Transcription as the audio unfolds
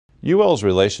UL's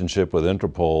relationship with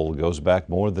Interpol goes back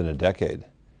more than a decade,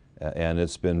 and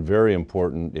it's been very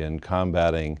important in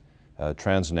combating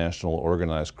transnational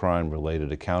organized crime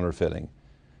related to counterfeiting.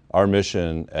 Our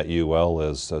mission at UL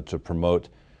is to promote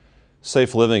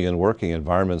safe living and working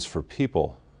environments for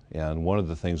people, and one of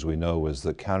the things we know is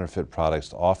that counterfeit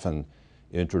products often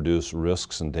introduce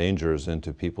risks and dangers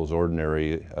into people's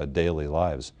ordinary daily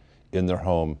lives, in their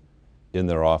home, in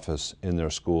their office, in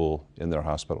their school, in their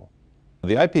hospital.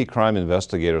 The IP Crime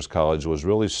Investigators College was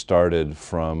really started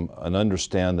from an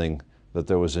understanding that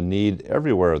there was a need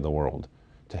everywhere in the world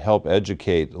to help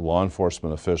educate law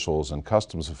enforcement officials and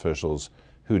customs officials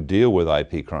who deal with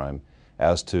IP crime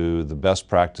as to the best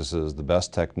practices, the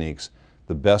best techniques,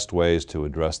 the best ways to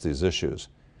address these issues.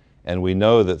 And we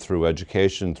know that through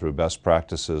education, through best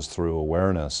practices, through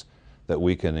awareness, that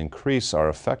we can increase our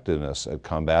effectiveness at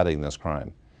combating this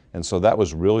crime. And so that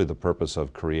was really the purpose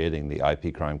of creating the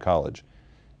IP Crime College.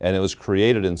 And it was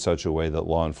created in such a way that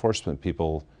law enforcement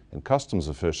people and customs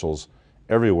officials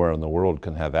everywhere in the world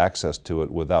can have access to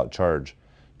it without charge,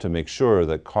 to make sure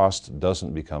that cost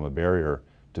doesn't become a barrier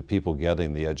to people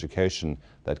getting the education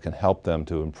that can help them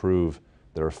to improve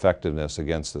their effectiveness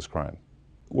against this crime.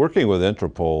 Working with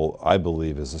Interpol, I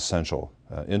believe, is essential.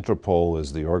 Interpol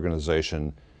is the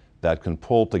organization that can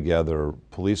pull together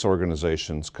police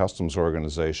organizations, customs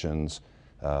organizations,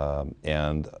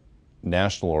 and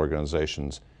national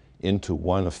organizations into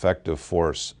one effective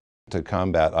force to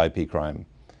combat IP crime.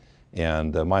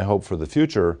 And my hope for the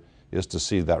future is to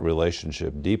see that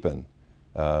relationship deepen,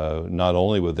 not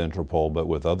only with Interpol, but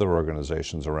with other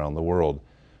organizations around the world,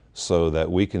 so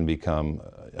that we can become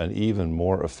an even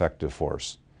more effective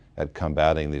force at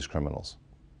combating these criminals.